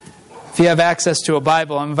you have access to a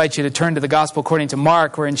Bible, I invite you to turn to the Gospel according to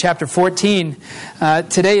Mark. We're in chapter 14,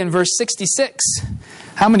 today in verse 66.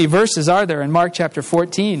 How many verses are there in Mark chapter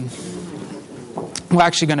 14? We're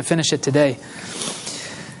actually going to finish it today.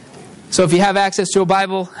 So if you have access to a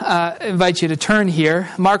Bible, I invite you to turn here.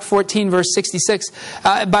 Mark 14, verse 66.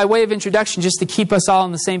 By way of introduction, just to keep us all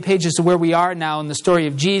on the same page as to where we are now in the story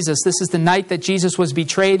of Jesus, this is the night that Jesus was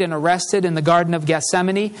betrayed and arrested in the Garden of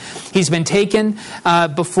Gethsemane. He's been taken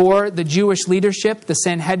before the Jewish leadership, the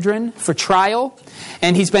Sanhedrin, for trial.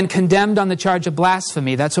 And he's been condemned on the charge of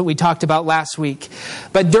blasphemy. That's what we talked about last week.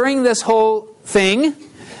 But during this whole thing,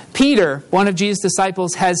 Peter, one of Jesus'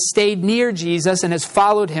 disciples, has stayed near Jesus and has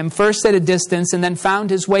followed him, first at a distance and then found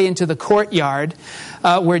his way into the courtyard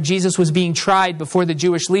where Jesus was being tried before the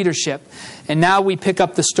Jewish leadership. And now we pick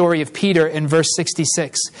up the story of Peter in verse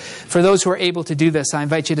 66. For those who are able to do this, I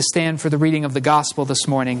invite you to stand for the reading of the gospel this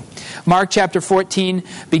morning. Mark chapter 14,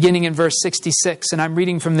 beginning in verse 66, and I'm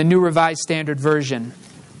reading from the New Revised Standard Version.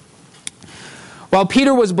 While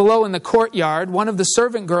Peter was below in the courtyard, one of the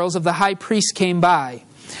servant girls of the high priest came by.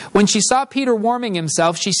 When she saw Peter warming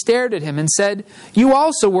himself, she stared at him and said, "You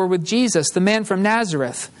also were with Jesus, the man from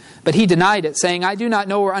Nazareth." But he denied it, saying, "I do not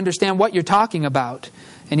know or understand what you're talking about."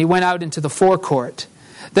 And he went out into the forecourt.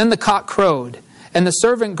 Then the cock crowed, and the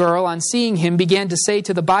servant girl, on seeing him, began to say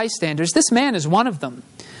to the bystanders, "This man is one of them."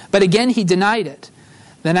 But again he denied it.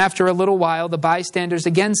 Then after a little while, the bystanders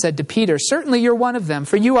again said to Peter, "Certainly you're one of them,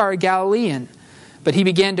 for you are a Galilean." But he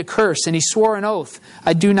began to curse, and he swore an oath,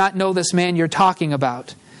 "I do not know this man you're talking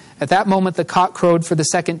about." At that moment the cock crowed for the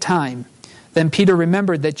second time. Then Peter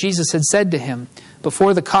remembered that Jesus had said to him,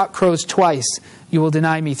 "Before the cock crows twice, you will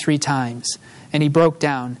deny me 3 times." And he broke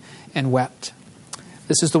down and wept.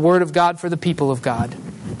 This is the word of God for the people of God.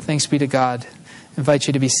 Thanks be to God. I invite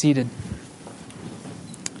you to be seated.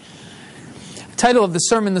 The title of the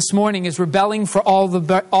sermon this morning is Rebelling for All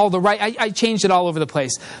the Right. I changed it all over the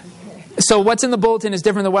place. So what's in the bulletin is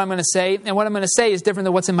different than what I'm going to say, and what I'm going to say is different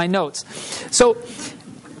than what's in my notes. So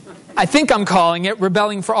I think I'm calling it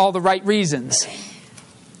Rebelling for All the Right Reasons.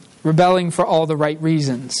 Rebelling for all the right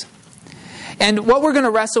reasons. And what we're going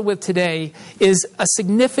to wrestle with today is a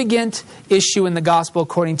significant issue in the gospel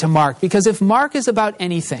according to Mark. Because if Mark is about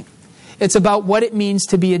anything, it's about what it means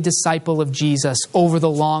to be a disciple of Jesus over the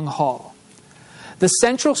long haul. The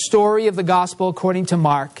central story of the gospel according to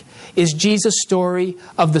Mark is Jesus' story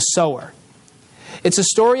of the sower. It's a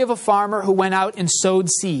story of a farmer who went out and sowed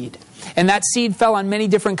seed. And that seed fell on many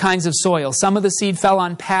different kinds of soil. Some of the seed fell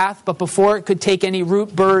on path, but before it could take any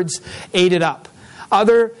root, birds ate it up.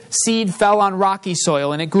 Other seed fell on rocky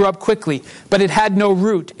soil, and it grew up quickly, but it had no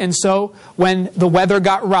root. And so when the weather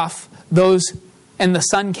got rough, and the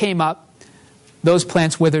sun came up, those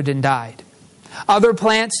plants withered and died. Other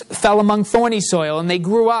plants fell among thorny soil, and they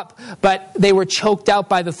grew up, but they were choked out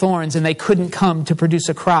by the thorns, and they couldn't come to produce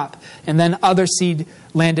a crop. And then other seed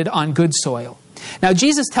landed on good soil. Now,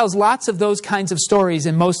 Jesus tells lots of those kinds of stories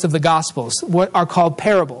in most of the Gospels, what are called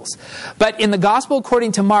parables. But in the Gospel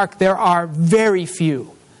according to Mark, there are very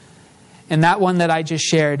few. And that one that I just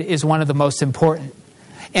shared is one of the most important.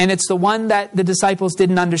 And it's the one that the disciples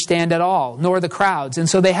didn't understand at all, nor the crowds. And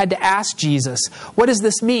so they had to ask Jesus, what does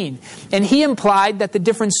this mean? And he implied that the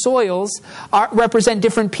different soils represent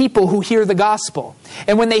different people who hear the gospel.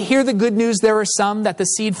 And when they hear the good news, there are some that the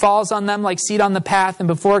seed falls on them like seed on the path, and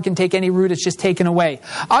before it can take any root, it's just taken away.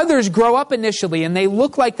 Others grow up initially, and they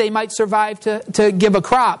look like they might survive to give a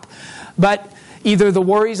crop. But either the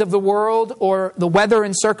worries of the world or the weather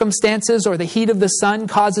and circumstances or the heat of the sun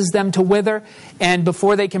causes them to wither, and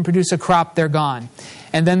before they can produce a crop, they're gone.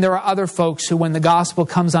 And then there are other folks who, when the gospel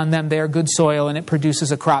comes on them, they are good soil and it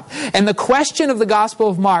produces a crop. And the question of the Gospel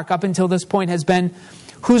of Mark up until this point has been,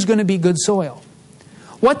 who's going to be good soil?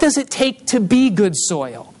 What does it take to be good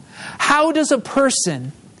soil? How does a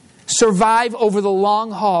person survive over the long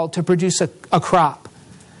haul to produce a crop?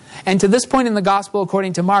 And to this point in the gospel,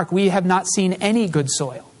 according to Mark, we have not seen any good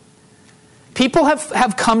soil. People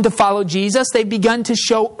have come to follow Jesus. They've begun to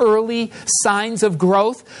show early signs of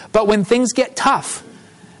growth. But when things get tough,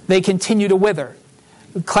 they continue to wither.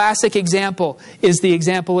 The classic example is the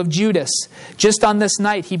example of Judas. Just on this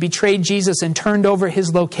night, he betrayed Jesus and turned over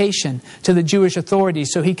his location to the Jewish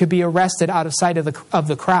authorities so he could be arrested out of sight of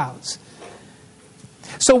the crowds.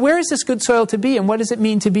 So where is this good soil to be, and what does it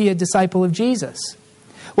mean to be a disciple of Jesus?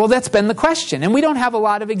 Well, that's been the question, and we don't have a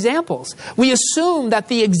lot of examples. We assume that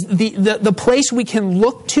the place we can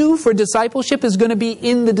look to for discipleship is going to be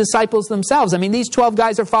in the disciples themselves. I mean, these 12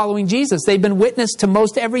 guys are following Jesus. They've been witness to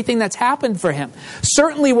most everything that's happened for him.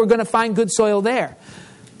 Certainly we're going to find good soil there.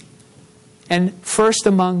 And first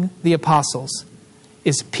among the apostles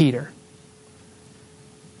is Peter.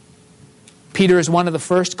 Peter is one of the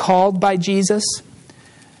first called by Jesus.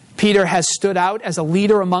 Peter has stood out as a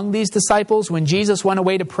leader among these disciples. When Jesus went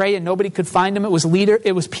away to pray and nobody could find him, it was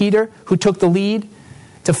Peter who took the lead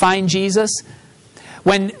to find Jesus.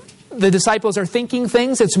 When the disciples are thinking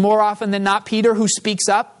things, it's more often than not Peter who speaks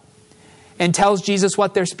up and tells Jesus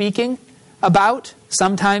what they're speaking about.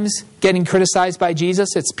 Sometimes getting criticized by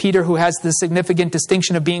Jesus. It's Peter who has the significant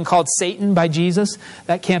distinction of being called Satan by Jesus.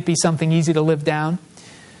 That can't be something easy to live down.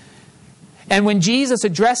 And when Jesus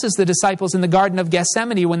addresses the disciples in the Garden of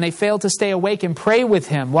Gethsemane, when they fail to stay awake and pray with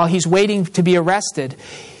him while he's waiting to be arrested,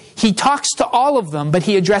 he talks to all of them, but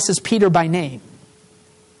he addresses Peter by name.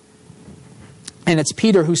 And it's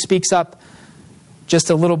Peter who speaks up just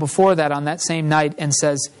a little before that on that same night and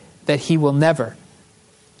says that he will never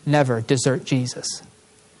desert Jesus.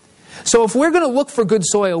 So if we're going to look for good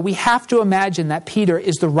soil, we have to imagine that Peter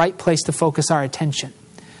is the right place to focus our attention.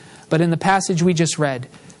 But in the passage we just read,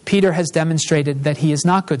 Peter has demonstrated that he is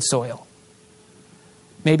not good soil.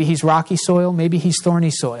 Maybe he's rocky soil, maybe he's thorny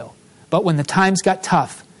soil. But when the times got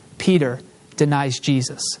tough, Peter denies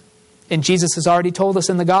Jesus. And Jesus has already told us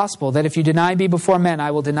in the gospel that if you deny me before men, I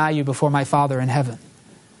will deny you before my Father in heaven.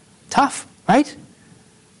 Tough, right?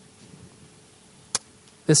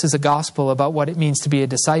 This is a gospel about what it means to be a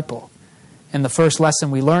disciple. And the first lesson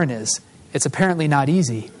we learn is, it's apparently not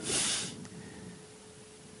easy.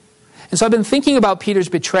 And so I've been thinking about Peter's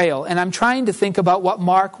betrayal, and I'm trying to think about what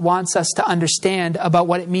Mark wants us to understand about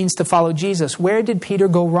what it means to follow Jesus. Where did Peter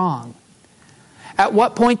go wrong? At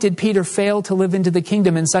what point did Peter fail to live into the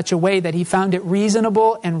kingdom in such a way that he found it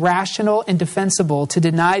reasonable and rational and defensible to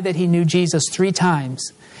deny that he knew Jesus 3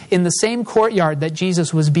 times in the same courtyard that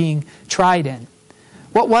Jesus was being tried in?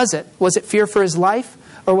 What was it? Was it fear for his life,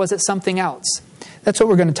 or was it something else? That's what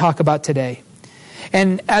we're going to talk about today.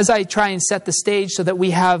 And as I try and set the stage so that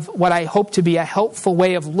we have what I hope to be a helpful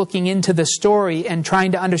way of looking into the story and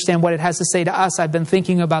trying to understand what it has to say to us, I've been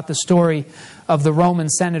thinking about the story of the Roman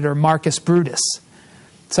senator Marcus Brutus.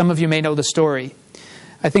 Some of you may know the story.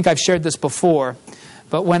 I think I've shared this before,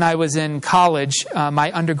 but when I was in college,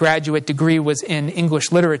 my undergraduate degree was in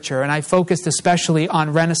English literature, and I focused especially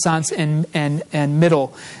on Renaissance and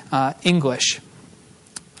Middle English.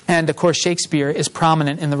 And, of course, Shakespeare is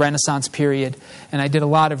prominent in the Renaissance period, and I did a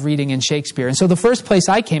lot of reading in Shakespeare. And so the first place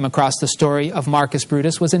I came across the story of Marcus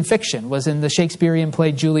Brutus was in fiction, was in the Shakespearean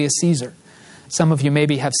play Julius Caesar. Some of you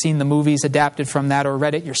maybe have seen the movies adapted from that or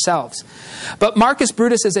read it yourselves. But Marcus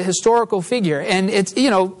Brutus is a historical figure, and it's,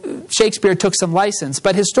 Shakespeare took some license.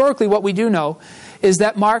 But historically what we do know is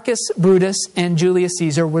that Marcus Brutus and Julius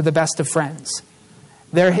Caesar were the best of friends.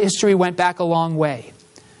 Their history went back a long way.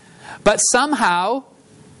 But somehow,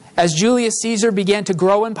 as Julius Caesar began to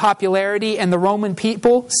grow in popularity and the Roman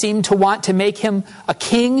people seemed to want to make him a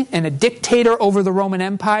king and a dictator over the Roman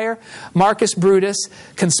Empire, Marcus Brutus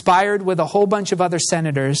conspired with a whole bunch of other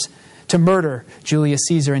senators to murder Julius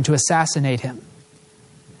Caesar and to assassinate him.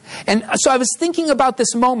 And so I was thinking about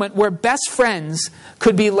this moment where best friends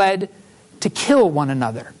could be led to kill one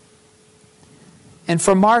another. And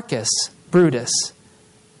for Marcus Brutus,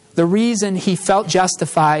 the reason he felt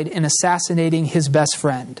justified in assassinating his best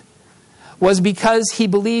friend was because he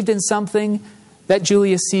believed in something that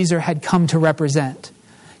Julius Caesar had come to represent.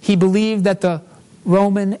 He believed that the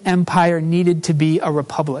Roman Empire needed to be a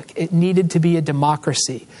republic. It needed to be a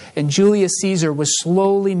democracy. And Julius Caesar was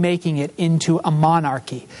slowly making it into a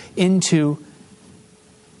monarchy, into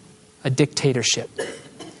a dictatorship.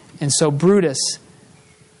 And so Brutus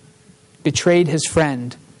betrayed his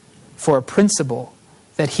friend for a principle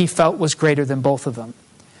that he felt was greater than both of them.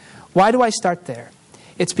 Why do I start there?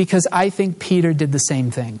 It's because I think Peter did the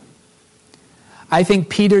same thing. I think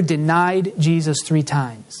Peter denied Jesus 3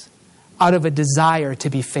 times out of a desire to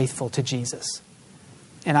be faithful to Jesus.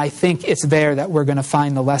 And I think it's there that we're going to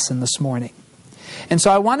find the lesson this morning. And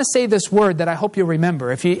so I want to say this word that I hope you'll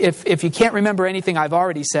remember. If you can't remember anything I've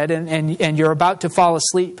already said and you're about to fall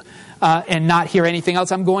asleep and not hear anything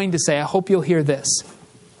else I'm going to say, I hope you'll hear this.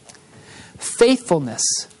 Faithfulness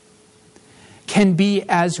can be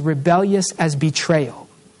as rebellious as betrayal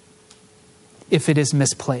if it is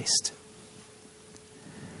misplaced.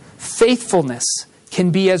 Faithfulness can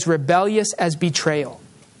be as rebellious as betrayal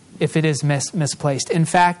if it is misplaced. In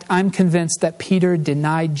fact, I'm convinced that Peter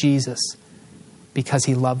denied Jesus because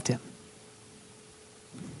he loved him.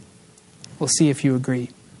 We'll see if you agree.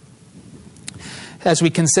 As we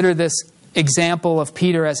consider this example of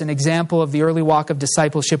Peter as an example of the early walk of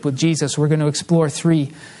discipleship with Jesus, we're going to explore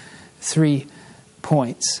three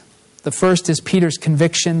points. The first is Peter's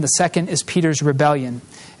conviction, the second is Peter's rebellion,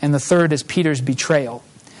 and the third is Peter's betrayal.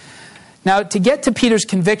 Now, to get to Peter's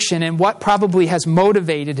conviction and what probably has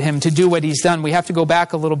motivated him to do what he's done, we have to go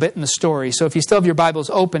back a little bit in the story. So if you still have your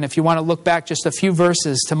Bibles open, if you want to look back just a few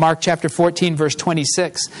verses to Mark chapter 14, verse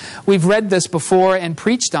 26. We've read this before and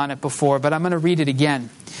preached on it before, but I'm going to read it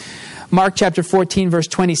again. Mark chapter 14, verse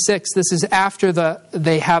 26. This is after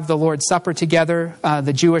they have the Lord's Supper together,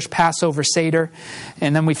 the Jewish Passover Seder.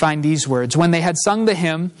 And then we find these words. When they had sung the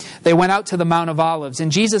hymn, they went out to the Mount of Olives.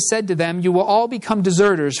 And Jesus said to them, "You will all become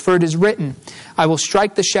deserters, for it is written, I will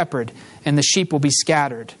strike the shepherd, and the sheep will be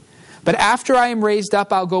scattered. But after I am raised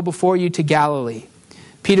up, I'll go before you to Galilee."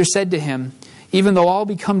 Peter said to him, "Even though all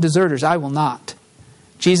become deserters, I will not."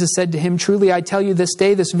 Jesus said to him, "Truly I tell you, this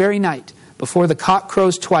day, this very night, before the cock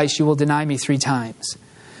crows twice, you will deny me 3 times.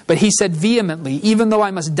 But he said vehemently, "Even though I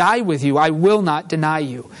must die with you, I will not deny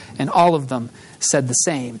you." And all of them said the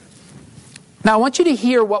same. Now I want you to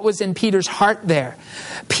hear what was in Peter's heart there.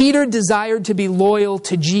 Peter desired to be loyal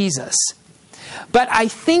to Jesus. But I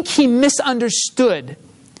think he misunderstood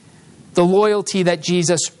the loyalty that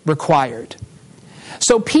Jesus required.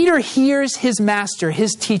 So Peter hears his master,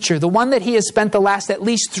 his teacher, the one that he has spent the last at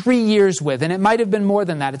least 3 years with. And it might have been more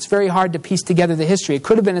than that. It's very hard to piece together the history. It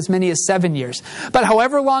could have been as many as 7 years. But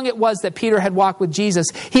however long it was that Peter had walked with Jesus,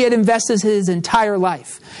 he had invested his entire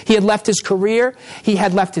life. He had left his career. He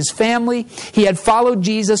had left his family. He had followed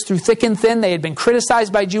Jesus through thick and thin. They had been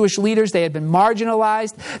criticized by Jewish leaders. They had been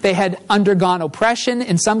marginalized. They had undergone oppression,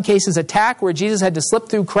 in some cases attack, where Jesus had to slip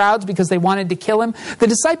through crowds because they wanted to kill him. The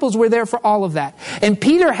disciples were there for all of that. And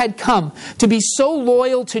Peter had come to be so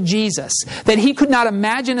loyal to Jesus that he could not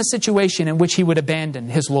imagine a situation in which he would abandon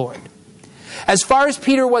his Lord. As far as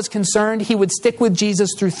Peter was concerned, he would stick with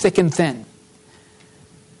Jesus through thick and thin.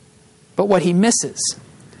 But what he misses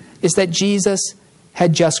is that Jesus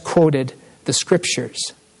had just quoted the Scriptures.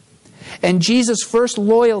 And Jesus' first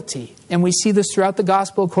loyalty, and we see this throughout the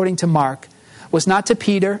Gospel according to Mark, was not to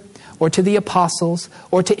Peter or to the apostles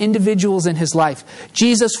or to individuals in his life.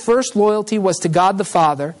 Jesus' first loyalty was to God the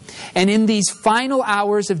Father. And in these final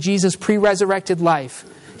hours of Jesus' pre-resurrected life,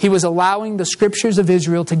 he was allowing the Scriptures of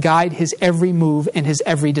Israel to guide his every move and his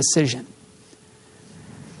every decision.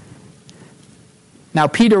 Now,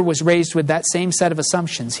 Peter was raised with that same set of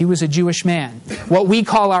assumptions. He was a Jewish man. What we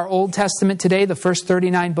call our Old Testament today, the first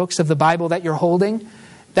 39 books of the Bible that you're holding,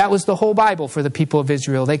 that was the whole Bible for the people of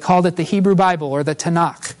Israel. They called it the Hebrew Bible or the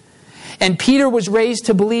Tanakh. And Peter was raised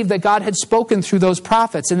to believe that God had spoken through those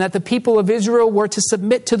prophets and that the people of Israel were to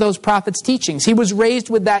submit to those prophets' teachings. He was raised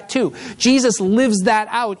with that too. Jesus lives that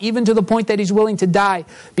out, even to the point that he's willing to die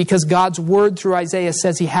because God's word through Isaiah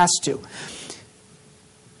says he has to.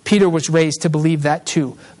 Peter was raised to believe that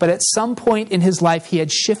too. But at some point in his life, he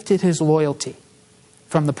had shifted his loyalty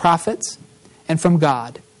from the prophets and from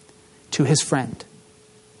God to his friend,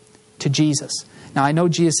 to Jesus. Now, I know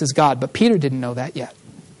Jesus is God, but Peter didn't know that yet.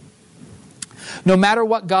 No matter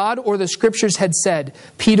what God or the Scriptures had said,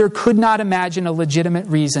 Peter could not imagine a legitimate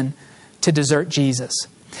reason to desert Jesus.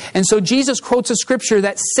 And so Jesus quotes a scripture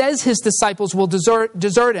that says his disciples will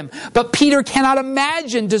desert him. But Peter cannot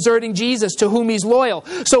imagine deserting Jesus, to whom he's loyal.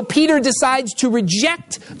 So Peter decides to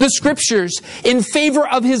reject the Scriptures in favor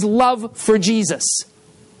of his love for Jesus.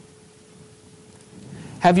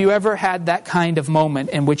 Have you ever had that kind of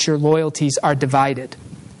moment in which your loyalties are divided?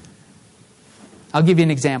 I'll give you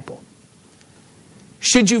an example.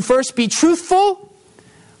 Should you first be truthful,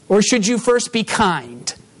 or should you first be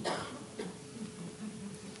kind?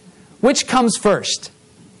 Which comes first?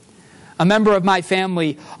 A member of my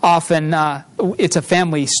family often, it's a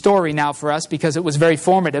family story now for us because it was very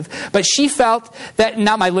formative, but she felt that,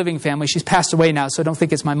 not my living family, she's passed away now, so don't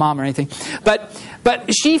think it's my mom or anything, but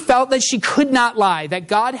she felt that she could not lie, that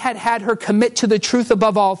God had had her commit to the truth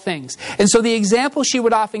above all things. And so the example she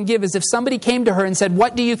would often give is if somebody came to her and said,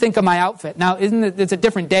 "What do you think of my outfit?" Now, it's a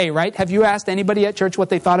different day, right? Have you asked anybody at church what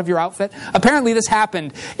they thought of your outfit? Apparently this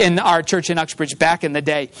happened in our church in Uxbridge back in the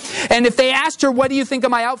day. And if they asked her, "What do you think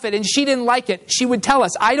of my outfit?" and she didn't like it, she would tell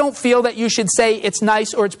us, "I don't feel that you should say it's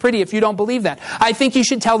nice or it's pretty if you don't believe that. I think you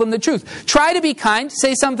should tell them the truth. Try to be kind.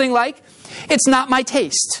 Say something like, 'It's not my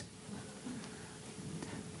taste.'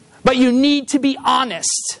 But you need to be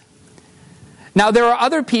honest." Now, there are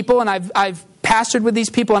other people, and I've pastored with these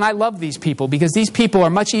people, and I love these people because these people are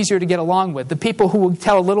much easier to get along with. The people who will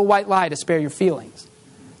tell a little white lie to spare your feelings.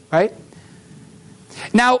 Right?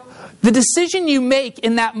 Now, the decision you make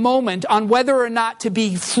in that moment on whether or not to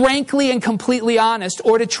be frankly and completely honest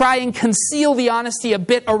or to try and conceal the honesty a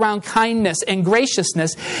bit around kindness and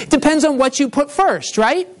graciousness depends on what you put first,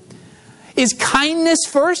 right? Is kindness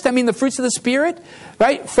first? I mean, the fruits of the Spirit,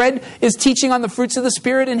 right? Fred is teaching on the fruits of the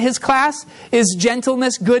Spirit in his class. Is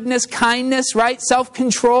gentleness, goodness, kindness, right?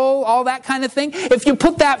 Self-control, all that kind of thing. If you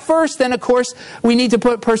put that first, then of course we need to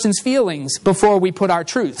put a person's feelings before we put our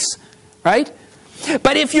truths, right?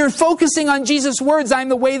 But if you're focusing on Jesus' words, I'm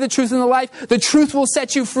the way, the truth, and the life, the truth will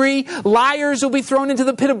set you free, liars will be thrown into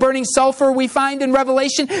the pit of burning sulfur we find in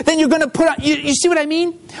Revelation, then you're going to put on, you see what I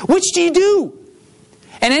mean? Which do you do?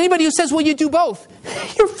 And anybody who says, well, you do both,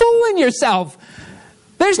 you're fooling yourself.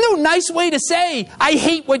 There's no nice way to say, I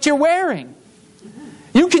hate what you're wearing.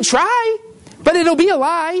 You can try, but it'll be a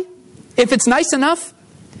lie if it's nice enough.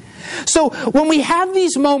 So when we have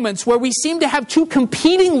these moments where we seem to have two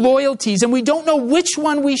competing loyalties and we don't know which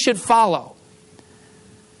one we should follow,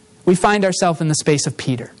 we find ourselves in the space of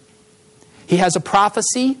Peter. He has a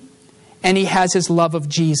prophecy and he has his love of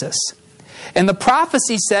Jesus. And the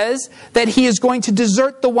prophecy says that he is going to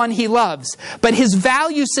desert the one he loves. But his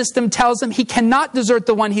value system tells him he cannot desert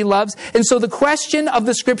the one he loves. And so the question of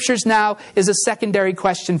the Scriptures now is a secondary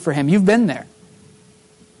question for him. You've been there.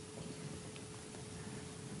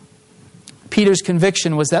 Peter's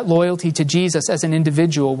conviction was that loyalty to Jesus as an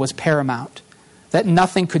individual was paramount, that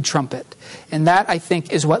nothing could trump it. And that, I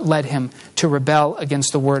think, is what led him to rebel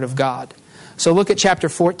against the Word of God. So look at chapter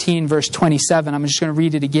 14, verse 27. I'm just going to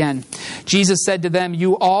read it again. Jesus said to them,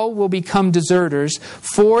 you all will become deserters,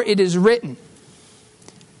 for it is written.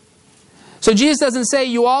 So Jesus doesn't say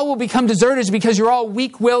you all will become deserters because you're all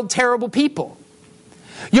weak-willed, terrible people.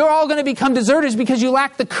 You're all going to become deserters because you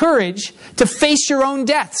lack the courage to face your own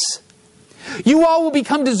deaths. You all will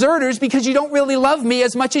become deserters because you don't really love me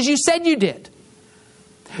as much as you said you did.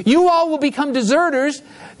 You all will become deserters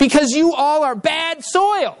because you all are bad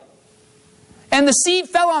soil. And the seed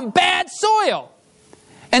fell on bad soil.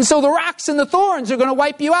 And so the rocks and the thorns are going to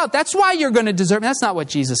wipe you out. That's why you're going to desert me. That's not what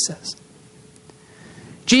Jesus says.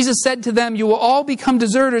 Jesus said to them, you will all become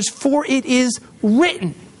deserters, for it is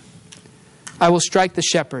written, I will strike the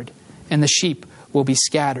shepherd, and the sheep will be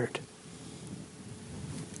scattered.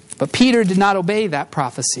 But Peter did not obey that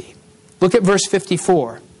prophecy. Look at verse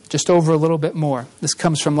 54, just over a little bit more. This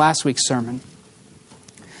comes from last week's sermon.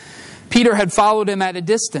 Peter had followed him at a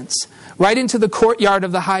distance, right into the courtyard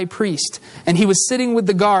of the high priest, and he was sitting with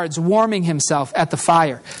the guards, warming himself at the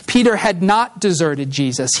fire. Peter had not deserted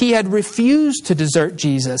Jesus. He had refused to desert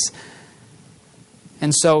Jesus,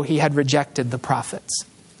 and so he had rejected the prophets.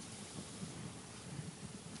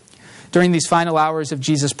 During these final hours of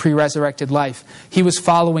Jesus' pre-resurrected life, he was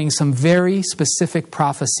following some very specific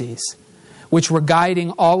prophecies which were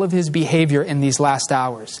guiding all of his behavior in these last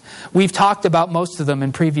hours. We've talked about most of them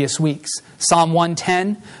in previous weeks. Psalm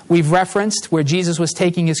 110, we've referenced, where Jesus was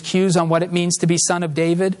taking his cues on what it means to be son of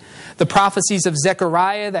David. The prophecies of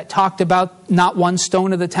Zechariah that talked about not one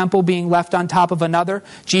stone of the temple being left on top of another.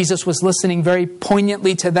 Jesus was listening very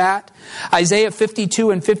poignantly to that. Isaiah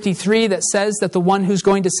 52 and 53 that says that the one who's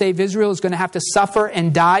going to save Israel is going to have to suffer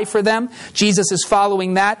and die for them. Jesus is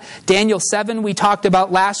following that. Daniel 7 we talked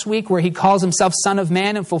about last week, where he calls himself Son of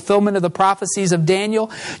Man in fulfillment of the prophecies of Daniel.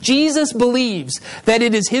 Jesus believes that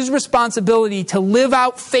it is his responsibility to live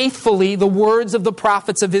out faithfully the words of the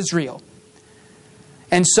prophets of Israel.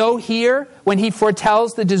 And so here, when he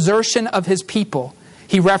foretells the desertion of his people,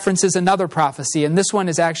 he references another prophecy, and this one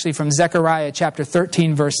is actually from Zechariah chapter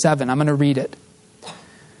 13, verse 7. I'm going to read it. It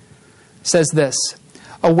says this,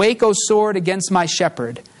 awake, O sword, against my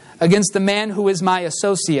shepherd, against the man who is my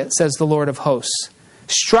associate, says the Lord of hosts.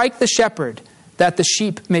 Strike the shepherd, that the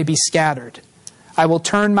sheep may be scattered. I will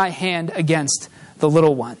turn my hand against the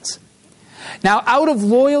little ones. Now, out of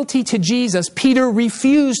loyalty to Jesus, Peter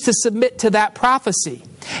refused to submit to that prophecy.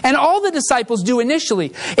 And all the disciples do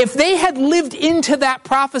initially. If they had lived into that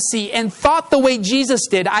prophecy and thought the way Jesus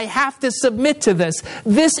did, I have to submit to this.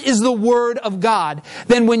 This is the word of God.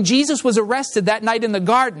 Then when Jesus was arrested that night in the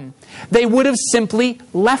garden, they would have simply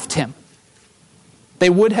left him. They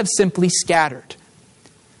would have simply scattered.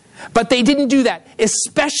 But they didn't do that,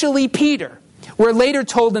 especially Peter. We're later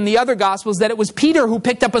told in the other Gospels that it was Peter who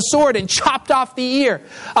picked up a sword and chopped off the ear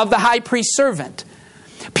of the high priest's servant.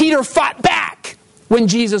 Peter fought back when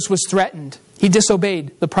Jesus was threatened. He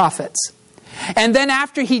disobeyed the prophets. And then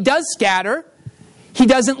after he does scatter, he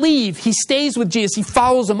doesn't leave. He stays with Jesus. He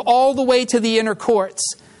follows him all the way to the inner courts.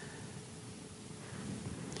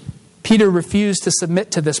 Peter refused to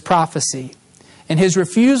submit to this prophecy. And his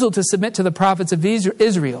refusal to submit to the prophets of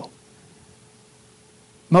Israel,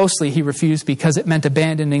 mostly he refused because it meant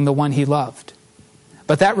abandoning the one he loved.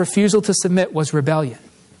 But that refusal to submit was rebellion.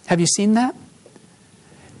 Have you seen that?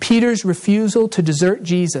 Peter's refusal to desert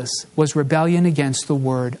Jesus was rebellion against the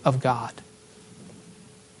Word of God.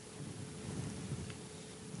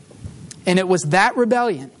 And it was that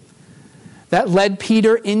rebellion that led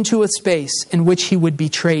Peter into a space in which he would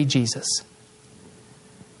betray Jesus.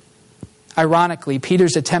 Ironically,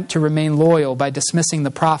 Peter's attempt to remain loyal by dismissing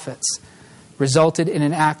the prophets resulted in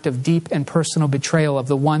an act of deep and personal betrayal of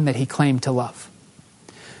the one that he claimed to love.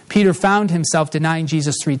 Peter found himself denying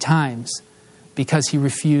Jesus 3 times because he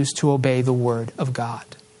refused to obey the word of God.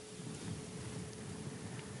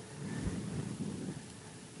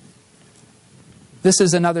 This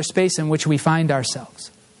is another space in which we find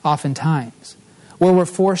ourselves, oftentimes, where we're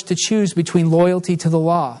forced to choose between loyalty to the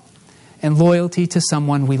law and loyalty to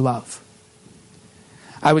someone we love.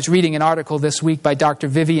 I was reading an article this week by Dr.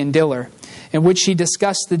 Vivian Diller in which she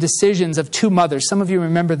discussed the decisions of 2 mothers. Some of you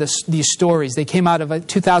remember these stories. They came out of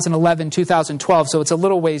 2011, 2012, so it's a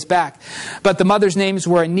little ways back. But the mothers' names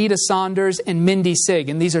were Anita Saunders and Mindy Sigg.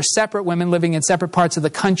 And these are separate women living in separate parts of the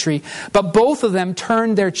country. But both of them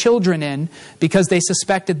turned their children in because they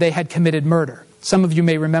suspected they had committed murder. Some of you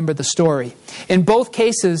may remember the story. In both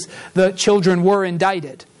cases, the children were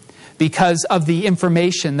indicted because of the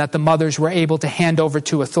information that the mothers were able to hand over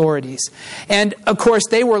to authorities. And, of course,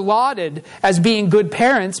 they were lauded as being good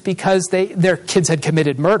parents because their kids had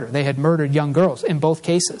committed murder. They had murdered young girls in both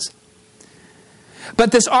cases.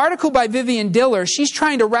 But this article by Vivian Diller, she's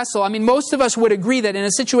trying to wrestle. I mean, most of us would agree that in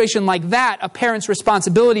a situation like that, a parent's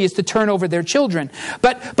responsibility is to turn over their children.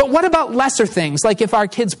 But what about lesser things, like if our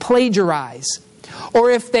kids plagiarize? Or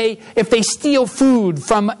if they steal food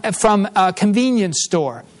from a convenience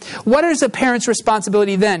store? What is a parent's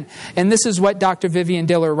responsibility then? And this is what Dr. Vivian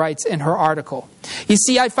Diller writes in her article. You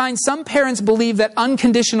see, I find some parents believe that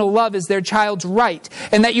unconditional love is their child's right,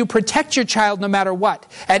 and that you protect your child no matter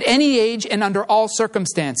what, at any age and under all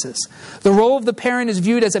circumstances. The role of the parent is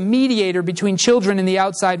viewed as a mediator between children and the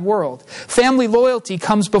outside world. Family loyalty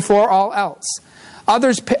comes before all else.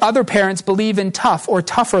 Other parents believe in tough or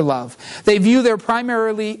tougher love. They view their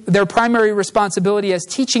primary responsibility as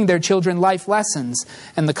teaching their children life lessons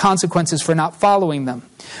and the consequences for not following them.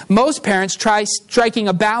 Most parents try striking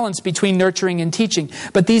a balance between nurturing and teaching,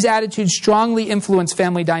 but these attitudes strongly influence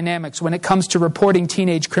family dynamics when it comes to reporting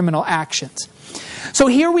teenage criminal actions. So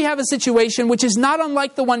here we have a situation which is not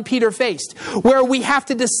unlike the one Peter faced, where we have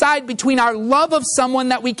to decide between our love of someone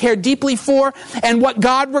that we care deeply for and what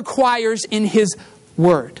God requires in His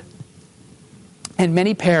Word. And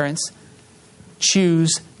many parents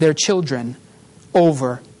choose their children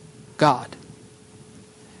over God.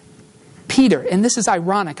 Peter, and this is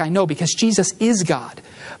ironic, I know, because Jesus is God,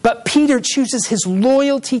 but Peter chooses his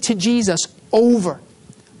loyalty to Jesus over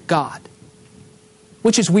God.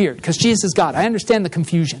 Which is weird, because Jesus is God. I understand the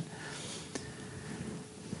confusion.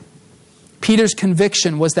 Peter's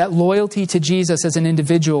conviction was that loyalty to Jesus as an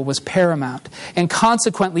individual was paramount. And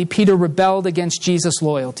consequently, Peter rebelled against Jesus'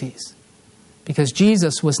 loyalties. Because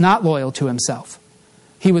Jesus was not loyal to himself.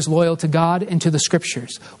 He was loyal to God and to the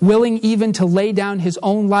Scriptures, willing even to lay down his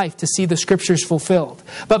own life to see the Scriptures fulfilled.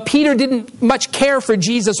 But Peter didn't much care for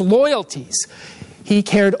Jesus' loyalties. He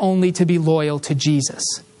cared only to be loyal to Jesus.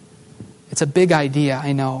 It's a big idea,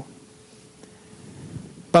 I know.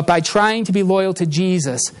 But by trying to be loyal to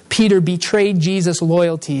Jesus, Peter betrayed Jesus'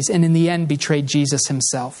 loyalties and in the end betrayed Jesus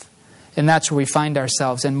himself. And that's where we find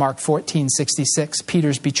ourselves in Mark 14:66,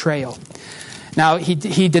 Peter's betrayal. Now,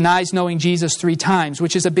 he denies knowing Jesus 3 times,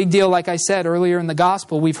 which is a big deal. Like I said earlier in the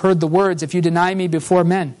gospel, we've heard the words, if you deny me before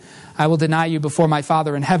men, I will deny you before my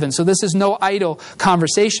Father in heaven. So this is no idle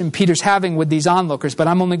conversation Peter's having with these onlookers, but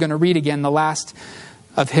I'm only going to read again the last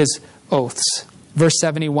of his oaths. Verse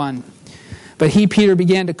 71. But he, Peter,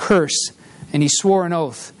 began to curse, and he swore an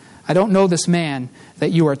oath. I don't know this man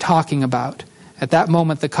that you are talking about. At that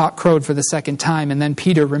moment, the cock crowed for the 2nd time, and then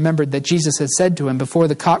Peter remembered that Jesus had said to him, before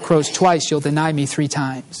the cock crows twice, you'll deny me 3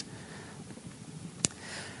 times.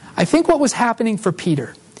 I think what was happening for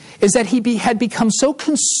Peter is that he had become so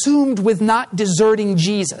consumed with not deserting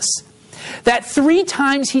Jesus that 3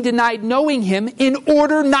 times he denied knowing him in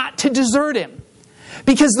order not to desert him.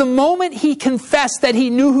 Because the moment he confessed that he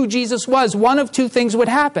knew who Jesus was, one of 2 things would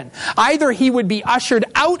happen. Either he would be ushered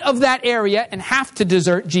out of that area and have to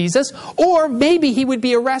desert Jesus, or maybe he would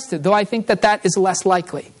be arrested, though I think that is less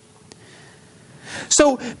likely.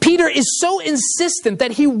 So Peter is so insistent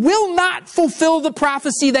that he will not fulfill the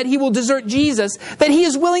prophecy that he will desert Jesus, that he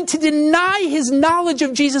is willing to deny his knowledge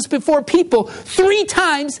of Jesus before people 3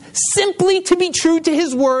 times simply to be true to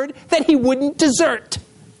his word that he wouldn't desert.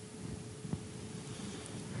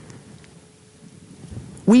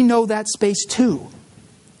 We know that space too.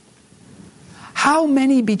 How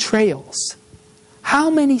many betrayals, how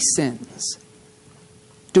many sins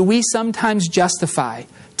do we sometimes justify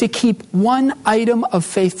to keep one item of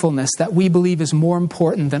faithfulness that we believe is more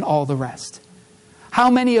important than all the rest? How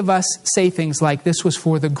many of us say things like, this was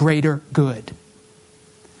for the greater good?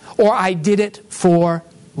 Or I did it for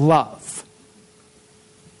love?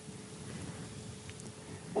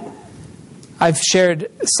 I've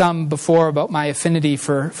shared some before about my affinity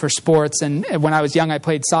for sports. And when I was young, I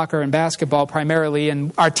played soccer and basketball primarily.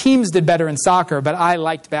 And our teams did better in soccer, but I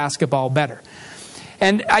liked basketball better.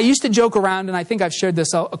 And I used to joke around, and I think I've shared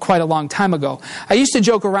this quite a long time ago. I used to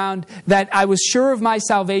joke around that I was sure of my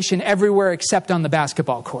salvation everywhere except on the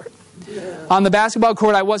basketball court. On the basketball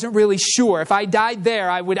court, I wasn't really sure. If I died there,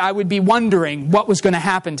 I would be wondering what was going to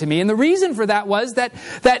happen to me. And the reason for that was that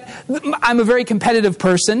I'm a very competitive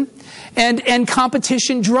person, and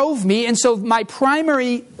competition drove me. And so my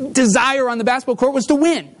primary desire on the basketball court was to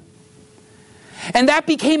win. And that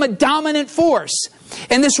became a dominant force.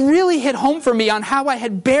 And this really hit home for me on how I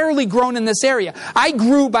had barely grown in this area. I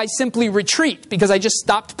grew by simply retreat because I just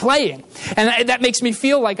stopped playing. And that makes me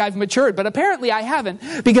feel like I've matured. But apparently I haven't,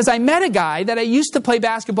 because I met a guy that I used to play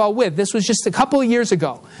basketball with. This was just a couple of years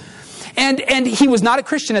ago. And he was not a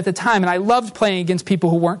Christian at the time, and I loved playing against people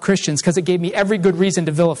who weren't Christians because it gave me every good reason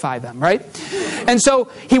to vilify them, right? And so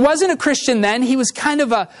he wasn't a Christian then. He was kind of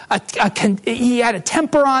he had a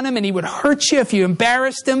temper on him, and he would hurt you if you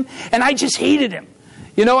embarrassed him, and I just hated him.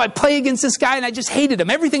 You know, I'd play against this guy and I just hated him,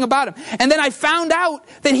 everything about him. And then I found out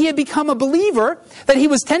that he had become a believer, that he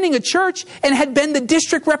was tending a church and had been the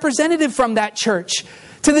district representative from that church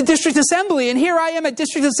to the district assembly. And here I am at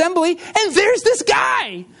district assembly, and there's this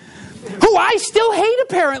guy who I still hate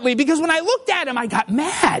apparently, because when I looked at him, I got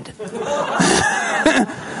mad. And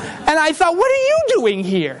I thought, what are you doing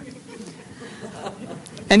here?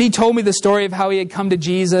 And he told me the story of how he had come to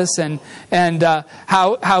Jesus and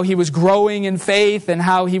how he was growing in faith and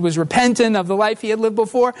how he was repentant of the life he had lived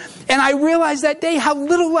before. And I realized that day how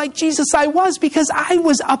little like Jesus I was, because I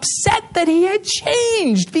was upset that he had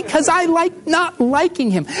changed, because I liked not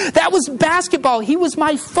liking him. That was basketball. He was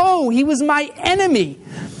my foe. He was my enemy.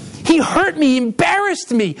 He hurt me,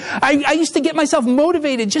 embarrassed me. I used to get myself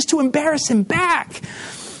motivated just to embarrass him back.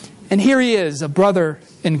 And here he is, a brother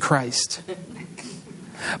in Christ.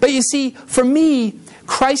 But you see, for me,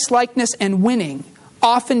 Christ-likeness and winning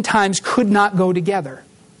oftentimes could not go together.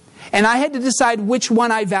 And I had to decide which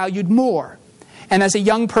one I valued more. And as a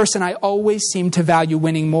young person, I always seemed to value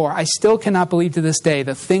winning more. I still cannot believe to this day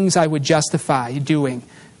the things I would justify doing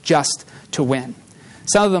just to win.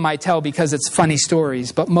 Some of them I tell because it's funny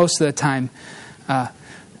stories, but most of the time,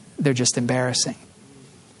 they're just embarrassing.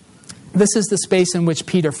 This is the space in which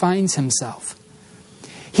Peter finds himself.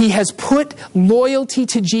 He has put loyalty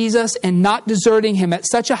to Jesus and not deserting him at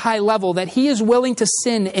such a high level that he is willing to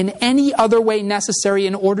sin in any other way necessary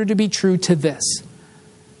in order to be true to this.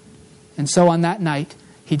 And so on that night,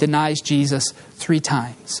 he denies Jesus 3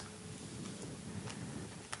 times.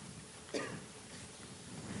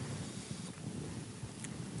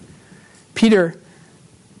 Peter,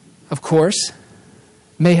 of course,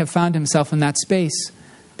 may have found himself in that space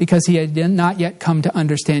because he had not yet come to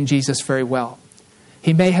understand Jesus very well.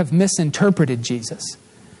 He may have misinterpreted Jesus.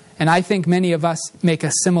 And I think many of us make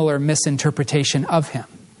a similar misinterpretation of him.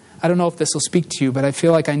 I don't know if this will speak to you, but I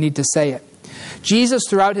feel like I need to say it. Jesus,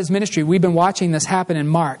 throughout his ministry, we've been watching this happen in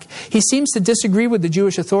Mark. He seems to disagree with the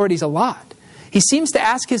Jewish authorities a lot. He seems to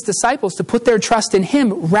ask his disciples to put their trust in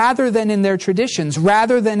him rather than in their traditions,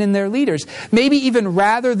 rather than in their leaders, maybe even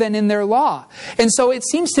rather than in their law. And so it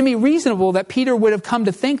seems to me reasonable that Peter would have come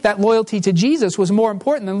to think that loyalty to Jesus was more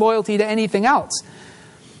important than loyalty to anything else.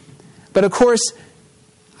 But of course,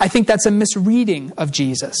 I think that's a misreading of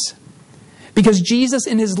Jesus. Because Jesus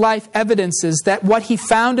in his life evidences that what he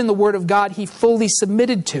found in the Word of God, he fully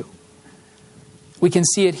submitted to. We can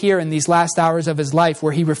see it here in these last hours of his life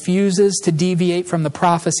where he refuses to deviate from the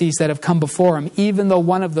prophecies that have come before him, even though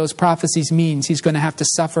one of those prophecies means he's going to have to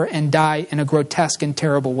suffer and die in a grotesque and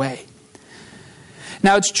terrible way.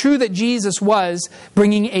 Now, it's true that Jesus was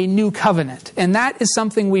bringing a new covenant, and that is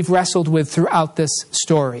something we've wrestled with throughout this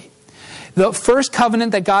story. The first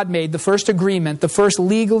covenant that God made, the first agreement, the first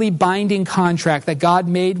legally binding contract that God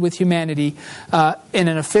made with humanity in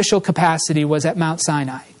an official capacity was at Mount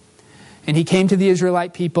Sinai. And he came to the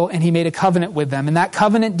Israelite people and he made a covenant with them. And that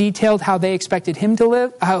covenant detailed how they expected him to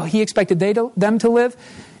live, how he expected them to live,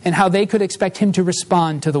 and how they could expect him to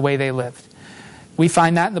respond to the way they lived. We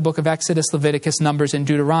find that in the book of Exodus, Leviticus, Numbers, and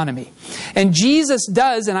Deuteronomy. And Jesus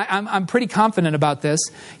does, and I'm pretty confident about this,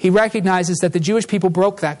 he recognizes that the Jewish people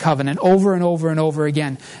broke that covenant over and over and over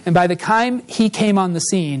again. And by the time he came on the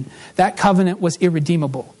scene, that covenant was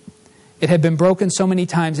irredeemable. It had been broken so many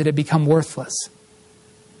times it had become worthless.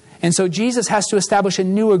 And so Jesus has to establish a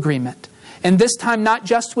new agreement. And this time not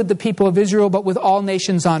just with the people of Israel, but with all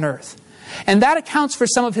nations on earth. And that accounts for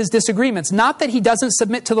some of his disagreements. Not that he doesn't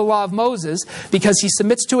submit to the law of Moses, because he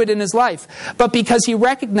submits to it in his life, but because he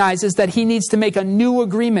recognizes that he needs to make a new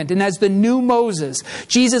agreement. And as the new Moses,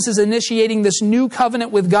 Jesus is initiating this new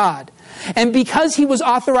covenant with God. And because he was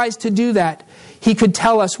authorized to do that, he could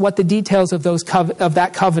tell us what the details of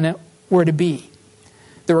that covenant were to be.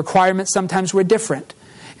 The requirements sometimes were different.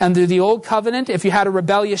 Under the old covenant, if you had a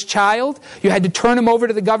rebellious child, you had to turn him over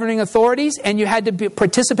to the governing authorities, and you had to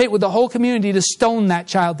participate with the whole community to stone that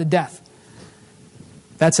child to death.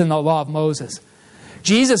 That's in the law of Moses.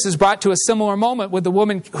 Jesus is brought to a similar moment with the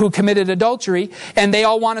woman who committed adultery, and they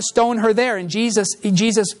all want to stone her there. And Jesus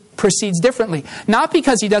proceeds differently. Not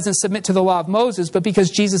because he doesn't submit to the law of Moses, but because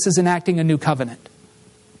Jesus is enacting a new covenant.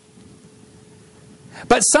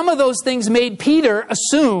 But some of those things made Peter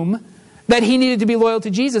assume that he needed to be loyal to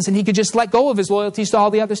Jesus, and he could just let go of his loyalties to all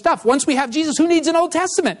the other stuff. Once we have Jesus, who needs an Old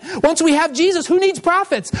Testament? Once we have Jesus, who needs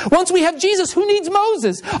prophets? Once we have Jesus, who needs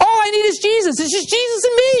Moses? All I need is Jesus. It's just Jesus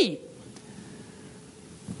and me.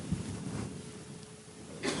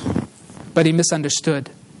 But he misunderstood.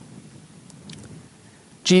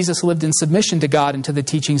 Jesus lived in submission to God and to the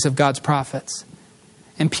teachings of God's prophets.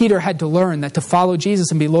 And Peter had to learn that to follow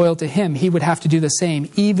Jesus and be loyal to him, he would have to do the same,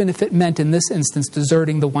 even if it meant, in this instance,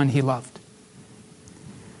 deserting the one he loved.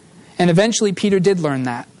 And eventually Peter did learn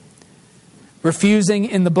that, refusing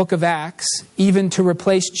in the book of Acts even to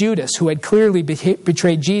replace Judas, who had clearly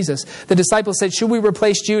betrayed Jesus. The disciples said, should we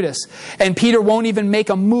replace Judas? And Peter won't even make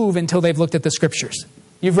a move until they've looked at the scriptures.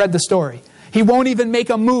 You've read the story. He won't even make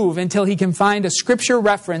a move until he can find a scripture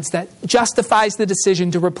reference that justifies the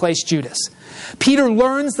decision to replace Judas. Peter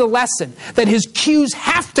learns the lesson that his cues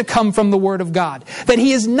have to come from the Word of God. That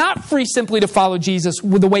he is not free simply to follow Jesus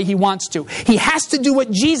with the way he wants to. He has to do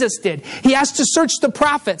what Jesus did. He has to search the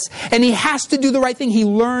prophets. And he has to do the right thing. He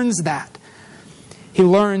learns that. He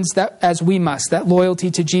learns that, as we must, that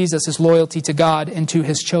loyalty to Jesus is loyalty to God and to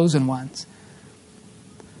his chosen ones.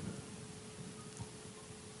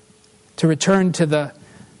 To return to the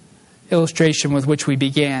illustration with which we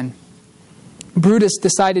began, Brutus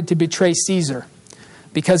decided to betray Caesar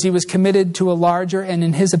because he was committed to a larger and,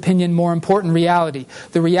 in his opinion, more important reality,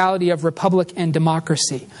 the reality of republic and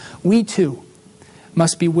democracy. We too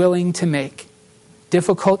must be willing to make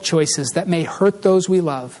difficult choices that may hurt those we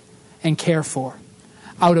love and care for,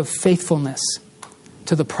 out of faithfulness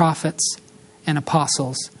to the prophets and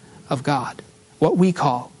apostles of God, what we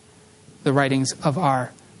call the writings of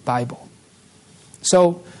our Bible.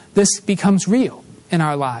 So this becomes real in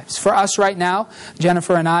our lives. For us right now,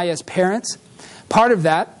 Jennifer and I as parents, part of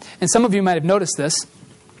that, and some of you might have noticed this,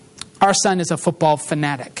 our son is a football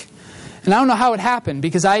fanatic. And I don't know how it happened,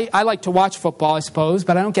 because I like to watch football, I suppose,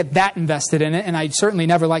 but I don't get that invested in it, and I certainly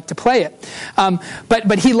never like to play it.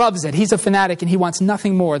 But he loves it. He's a fanatic, and he wants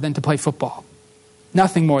nothing more than to play football.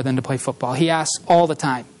 Nothing more than to play football. He asks all the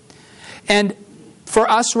time. And for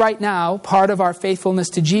us right now, part of our faithfulness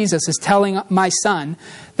to Jesus is telling my son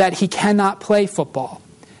that he cannot play football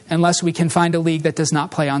unless we can find a league that does not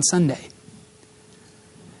play on Sunday.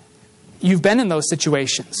 You've been in those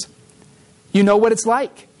situations. You know what it's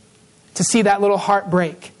like to see that little heart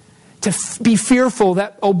break, to be fearful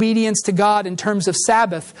that obedience to God in terms of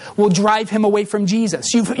Sabbath will drive him away from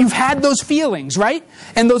Jesus. You've had those feelings, right?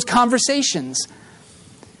 And those conversations.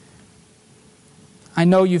 I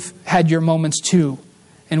know you've had your moments too,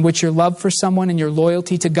 in which your love for someone and your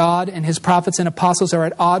loyalty to God and his prophets and apostles are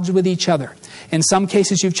at odds with each other. In some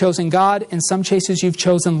cases you've chosen God, in some cases you've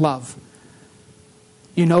chosen love.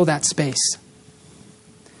 You know that space.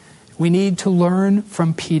 We need to learn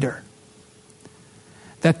from Peter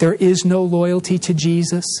that there is no loyalty to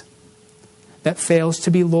Jesus that fails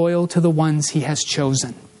to be loyal to the ones he has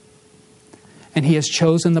chosen. And he has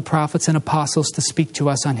chosen the prophets and apostles to speak to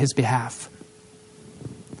us on his behalf.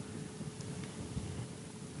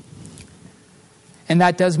 And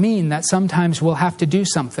that does mean that sometimes we'll have to do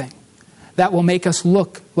something that will make us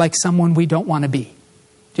look like someone we don't want to be. Do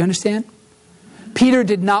you understand? Peter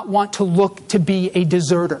did not want to look to be a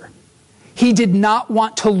deserter. He did not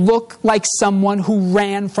want to look like someone who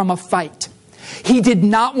ran from a fight. He did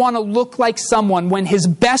not want to look like someone when his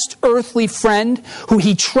best earthly friend, who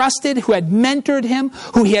he trusted, who had mentored him,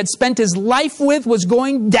 who he had spent his life with, was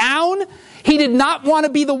going down. He did not want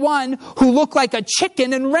to be the one who looked like a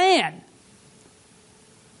chicken and ran.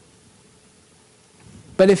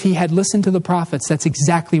 But if he had listened to the prophets, that's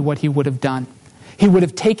exactly what he would have done. He would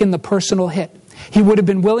have taken the personal hit. He would have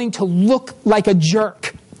been willing to look like a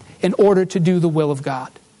jerk in order to do the will of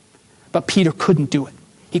God. But Peter couldn't do it.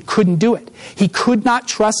 He couldn't do it. He could not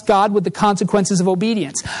trust God with the consequences of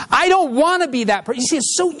obedience. I don't want to be that person. You see,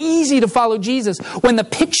 it's so easy to follow Jesus when the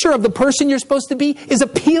picture of the person you're supposed to be is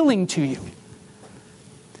appealing to you.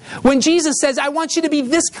 When Jesus says, I want you to be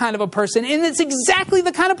this kind of a person, and it's exactly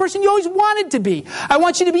the kind of person you always wanted to be. I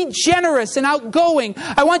want you to be generous and outgoing.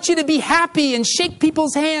 I want you to be happy and shake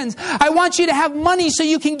people's hands. I want you to have money so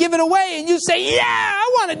you can give it away. And you say, yeah,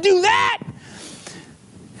 I want to do that.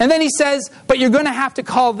 And then he says, but you're going to have to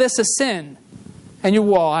call this a sin. And you,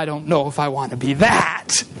 well, I don't know if I want to be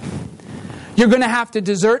that. You're going to have to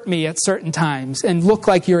desert me at certain times and look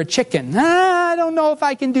like you're a chicken. I don't know if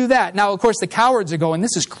I can do that. Now, of course, the cowards are going,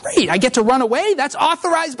 this is great. I get to run away. That's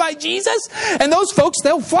authorized by Jesus. And those folks,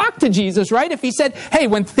 they'll flock to Jesus, right? If he said, hey,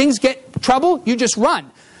 when things get trouble, you just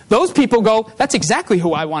run. Those people go, that's exactly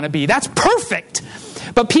who I want to be. That's perfect.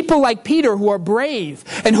 But people like Peter who are brave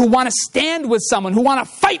and who want to stand with someone, who want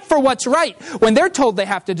to fight for what's right, when they're told they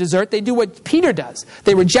have to desert, they do what Peter does.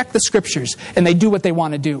 They reject the scriptures and they do what they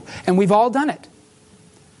want to do. And we've all done it.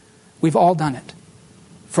 We've all done it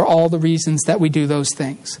for all the reasons that we do those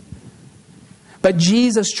things. But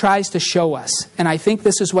Jesus tries to show us, and I think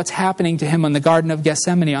this is what's happening to him in the Garden of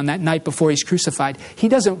Gethsemane on that night before he's crucified. He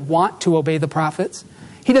doesn't want to obey the prophets.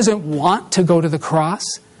 He doesn't want to go to the cross.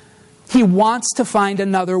 He wants to find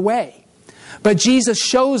another way. But Jesus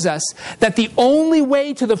shows us that the only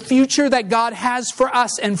way to the future that God has for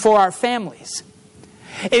us and for our families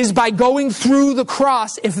is by going through the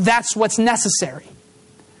cross if that's what's necessary.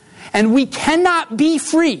 And we cannot be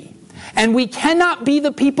free, and we cannot be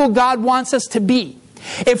the people God wants us to be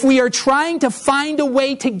if we are trying to find a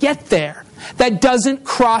way to get there that doesn't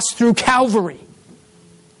cross through Calvary.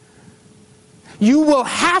 You will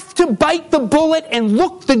have to bite the bullet and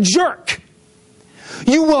look the jerk.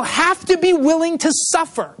 You will have to be willing to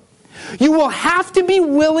suffer. You will have to be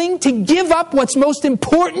willing to give up what's most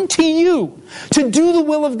important to you to do the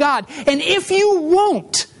will of God. And if you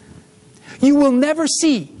won't, you will never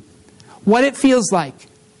see what it feels like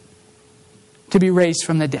to be raised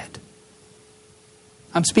from the dead.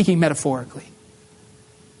 I'm speaking metaphorically.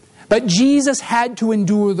 But Jesus had to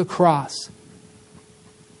endure the cross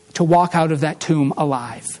to walk out of that tomb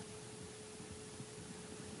alive.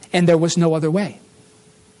 And there was no other way.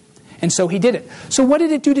 And so he did it. So what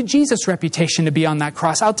did it do to Jesus' reputation to be on that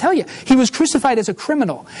cross? I'll tell you, he was crucified as a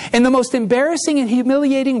criminal in the most embarrassing and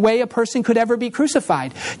humiliating way a person could ever be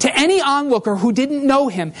crucified. To any onlooker who didn't know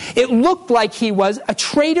him, it looked like he was a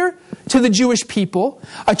traitor to the Jewish people,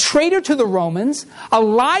 a traitor to the Romans, a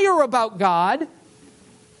liar about God.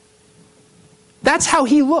 That's how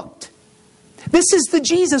he looked. This is the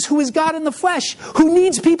Jesus who is God in the flesh, who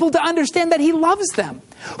needs people to understand that he loves them,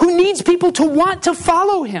 who needs people to want to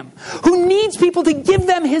follow him, who needs people to give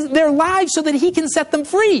them their lives so that he can set them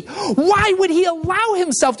free. Why would he allow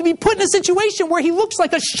himself to be put in a situation where he looks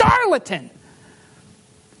like a charlatan?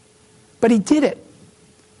 But he did it.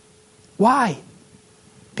 Why?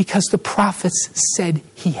 Because the prophets said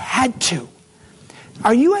he had to.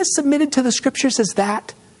 Are you as submitted to the scriptures as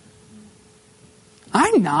that?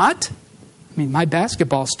 I'm not. I mean, my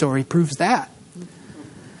basketball story proves that.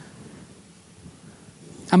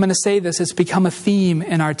 I'm going to say this. It's become a theme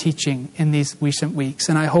in our teaching in these recent weeks,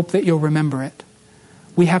 and I hope that you'll remember it.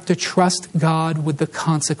 We have to trust God with the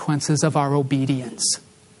consequences of our obedience.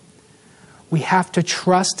 We have to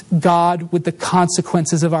trust God with the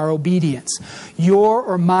consequences of our obedience. Your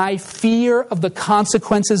or my fear of the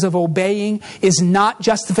consequences of obeying is not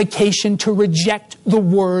justification to reject the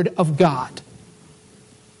Word of God.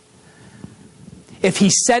 If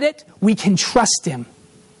he said it, we can trust him.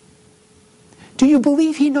 Do you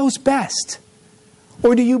believe he knows best?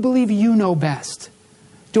 Or do you believe you know best?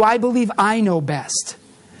 Do I believe I know best?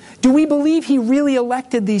 Do we believe he really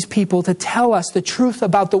elected these people to tell us the truth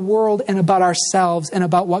about the world and about ourselves and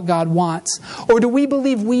about what God wants? Or do we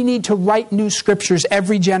believe we need to write new scriptures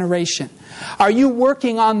every generation? Are you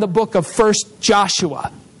working on the book of 1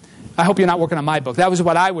 Joshua? I hope you're not working on my book. That was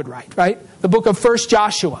what I would write, right? The book of 1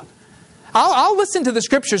 Joshua. I'll listen to the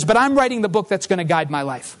scriptures, but I'm writing the book that's going to guide my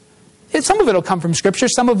life. Some of it will come from scripture.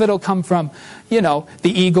 Some of it will come from, the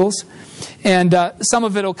Eagles. And some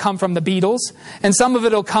of it will come from the Beatles. And some of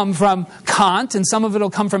it will come from Kant. And some of it will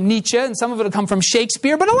come from Nietzsche. And some of it will come from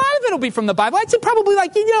Shakespeare. But a lot of it will be from the Bible. I'd say probably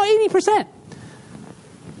 80%.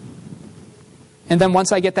 And then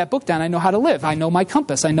once I get that book down, I know how to live. I know my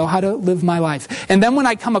compass. I know how to live my life. And then when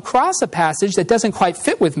I come across a passage that doesn't quite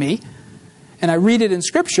fit with me, and I read it in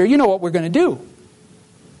Scripture, you know what we're going to do.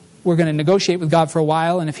 We're going to negotiate with God for a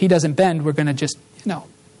while, and if he doesn't bend, we're going to just, not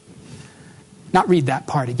read that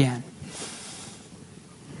part again.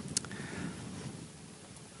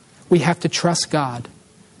 We have to trust God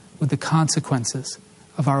with the consequences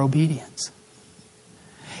of our obedience.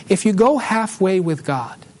 If you go halfway with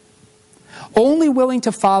God, only willing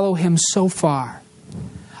to follow Him so far,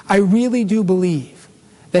 I really do believe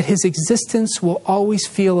that His existence will always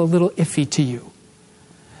feel a little iffy to you.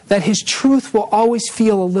 That His truth will always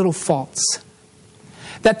feel a little false.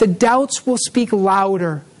 That the doubts will speak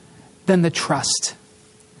louder than the trust.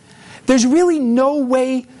 There's really no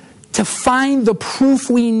way to find the proof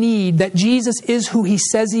we need that Jesus is who He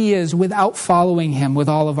says He is without following Him with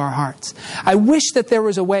all of our hearts. I wish that there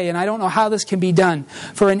was a way, and I don't know how this can be done,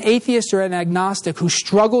 for an atheist or an agnostic who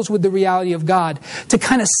struggles with the reality of God to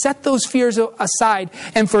kind of set those fears aside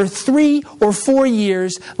and for 3 or 4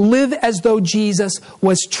 years live as though Jesus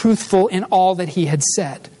was truthful in all that He had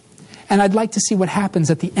said. And I'd like to see what happens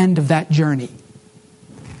at the end of that journey.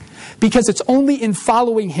 Because it's only in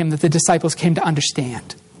following Him that the disciples came to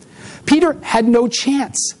understand. Peter had no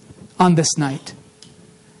chance on this night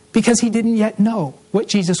because he didn't yet know what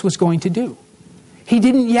Jesus was going to do. He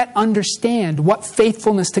didn't yet understand what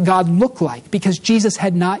faithfulness to God looked like because Jesus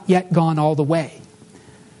had not yet gone all the way.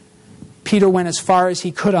 Peter went as far as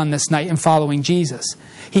he could on this night in following Jesus.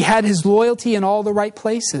 He had his loyalty in all the right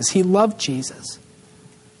places. He loved Jesus.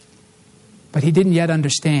 But he didn't yet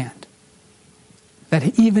understand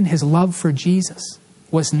that even his love for Jesus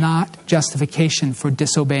was not justification for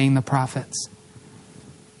disobeying the prophets.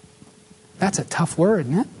 That's a tough word,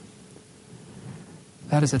 isn't it?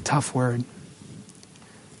 That is a tough word.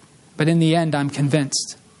 But in the end, I'm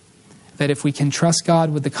convinced that if we can trust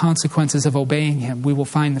God with the consequences of obeying Him, we will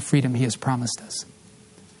find the freedom He has promised us.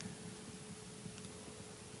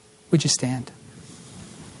 Would you stand?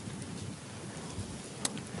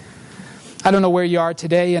 I don't know where you are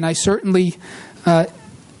today, and I certainly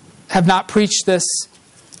have not preached this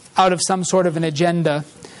out of some sort of an agenda.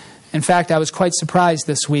 In fact, I was quite surprised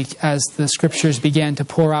this week as the scriptures began to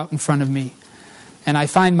pour out in front of me. And I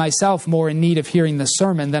find myself more in need of hearing the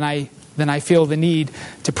sermon than I feel the need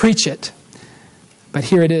to preach it. But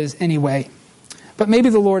here it is anyway. But maybe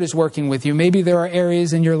the Lord is working with you. Maybe there are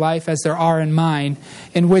areas in your life, as there are in mine,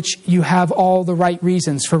 in which you have all the right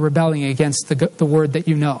reasons for rebelling against the word that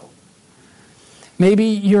you know. Maybe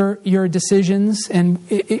your decisions, and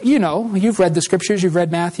you've read the scriptures, you've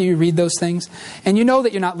read Matthew, you read those things, and you know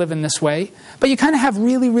that you're not living this way, but you kind of have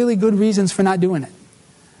really, really good reasons for not doing it.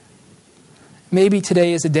 Maybe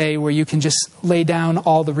today is a day where you can just lay down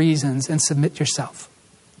all the reasons and submit yourself.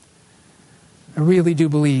 I really do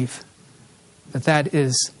believe that that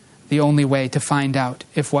is the only way to find out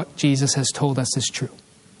if what Jesus has told us is true.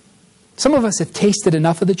 Some of us have tasted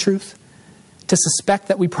enough of the truth to suspect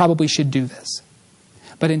that we probably should do this.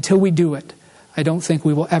 But until we do it, I don't think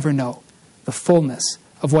we will ever know the fullness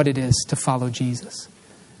of what it is to follow Jesus.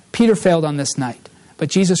 Peter failed on this night, but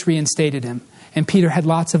Jesus reinstated him, and Peter had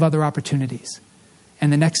lots of other opportunities.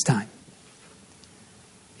 And the next time,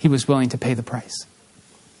 he was willing to pay the price.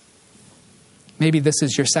 Maybe this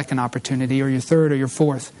is your second opportunity, or your third, or your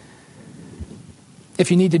fourth.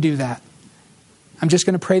 If you need to do that, I'm just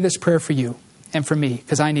going to pray this prayer for you and for me,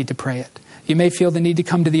 because I need to pray it. You may feel the need to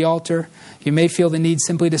come to the altar. You may feel the need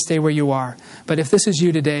simply to stay where you are. But if this is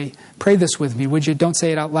you today, pray this with me. Would you? Don't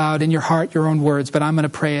say it out loud in your heart, your own words, but I'm going to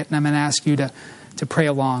pray it, and I'm going to ask you to pray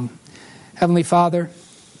along. Heavenly Father,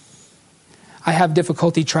 I have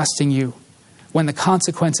difficulty trusting you when the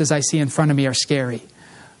consequences I see in front of me are scary,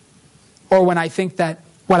 or when I think that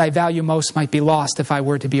what I value most might be lost if I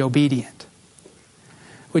were to be obedient.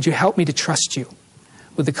 Would you help me to trust you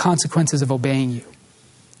with the consequences of obeying you?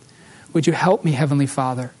 Would you help me, Heavenly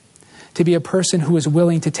Father, to be a person who is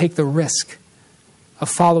willing to take the risk of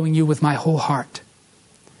following you with my whole heart?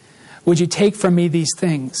 Would you take from me these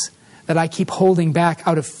things that I keep holding back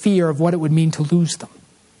out of fear of what it would mean to lose them?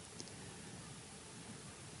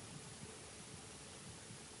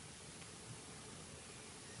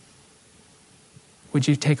 Would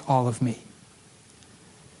you take all of me?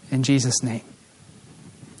 In Jesus' name,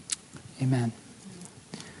 amen.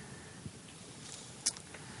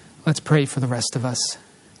 Let's pray for the rest of us,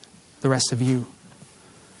 the rest of you.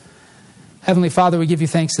 Heavenly Father, we give you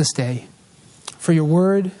thanks this day for your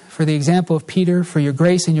word, for the example of Peter, for your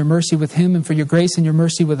grace and your mercy with him, and for your grace and your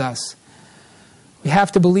mercy with us. We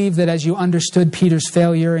have to believe that as you understood Peter's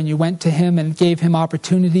failure and you went to him and gave him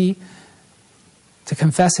opportunity to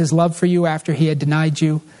confess his love for you after he had denied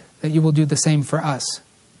you, that you will do the same for us.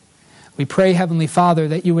 We pray, Heavenly Father,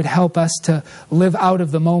 that you would help us to live out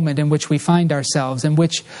of the moment in which we find ourselves, in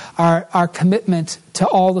which our commitment to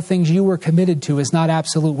all the things you were committed to is not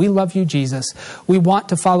absolute. We love you, Jesus. We want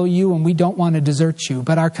to follow you and we don't want to desert you,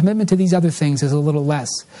 but our commitment to these other things is a little less.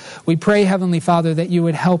 We pray, Heavenly Father, that you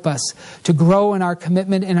would help us to grow in our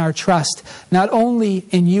commitment and our trust, not only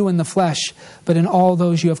in you in the flesh, but in all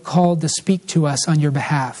those you have called to speak to us on your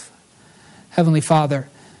behalf. Heavenly Father,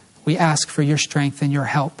 we ask for your strength and your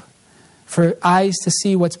help, for eyes to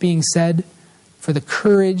see what's being said, for the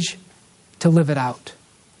courage to live it out.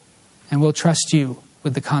 And we'll trust you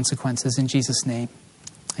with the consequences in Jesus' name.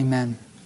 Amen.